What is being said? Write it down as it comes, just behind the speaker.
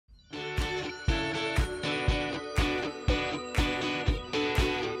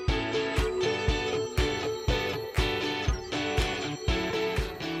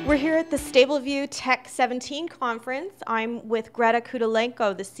We're here at the StableView Tech 17 conference. I'm with Greta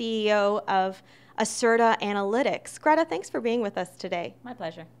Cutulenco, the CEO of Acerta Analytics. Greta, thanks for being with us today. My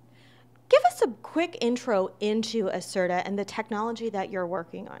pleasure. Give us a quick intro into Acerta and the technology that you're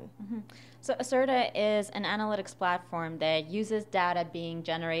working on. So Acerta is an analytics platform that uses data being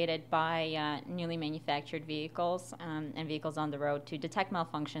generated by newly manufactured vehicles and vehicles on the road to detect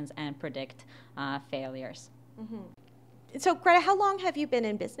malfunctions and predict failures. So Greta, how long have you been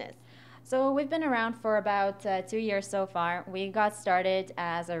in business? So we've been around for about 2 years so far. We got started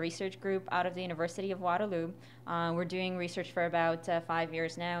as a research group out of the University of Waterloo. We're doing research for about 5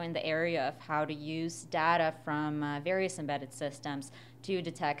 years now in the area of how to use data from various embedded systems to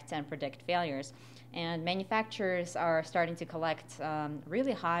detect and predict failures. And manufacturers are starting to collect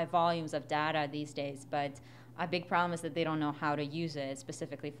really high volumes of data these days, but a big problem is that they don't know how to use it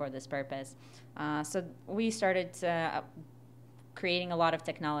specifically for this purpose. So we started creating a lot of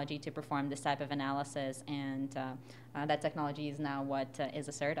technology to perform this type of analysis, and that technology is now what is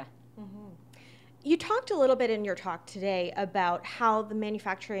Acerta. You talked a little bit in your talk today about how the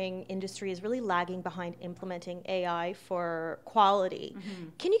manufacturing industry is really lagging behind implementing AI for quality.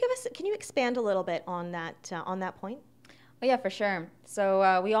 Can you expand a little bit on that point? Oh yeah, for sure.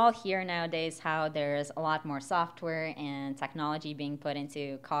 So we all hear nowadays how there's a lot more software and technology being put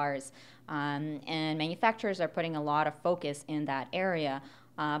into cars, and manufacturers are putting a lot of focus in that area.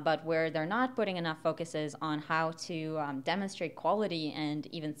 But where they're not putting enough focus is on how to demonstrate quality and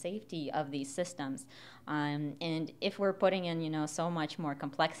even safety of these systems. And if we're putting in, so much more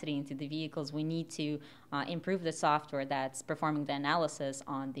complexity into the vehicles, we need to improve the software that's performing the analysis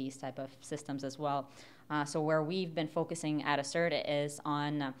on these type of systems as well. So where we've been focusing at Acerta is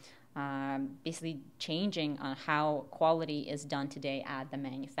on basically changing on how quality is done today at the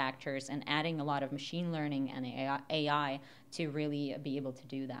manufacturers and adding a lot of machine learning and AI to really be able to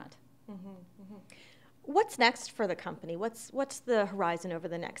do that. What's next for the company? What's the horizon over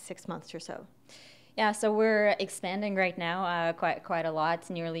the next 6 months or so? Yeah, so we're expanding right now quite a lot,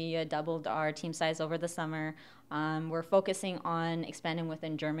 nearly doubled our team size over the summer. We're focusing on expanding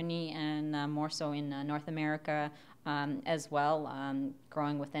within Germany and more so in North America as well,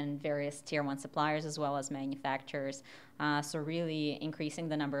 growing within various tier 1 suppliers as well as manufacturers. So really increasing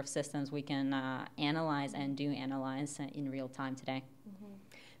the number of systems we can analyze and do analyze in real time today.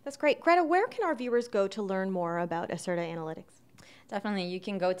 That's great. Greta, where can our viewers go to learn more about Acerta Analytics? Definitely. You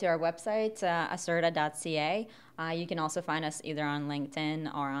can go to our website, acerta.ca. You can also find us either on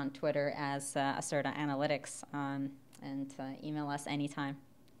LinkedIn or on Twitter as Acerta Analytics, and email us anytime.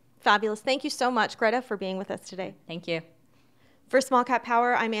 Fabulous. Thank you so much, Greta, for being with us today. Thank you. For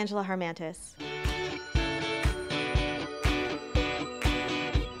SmallCapPower, I'm Angela Harmantis.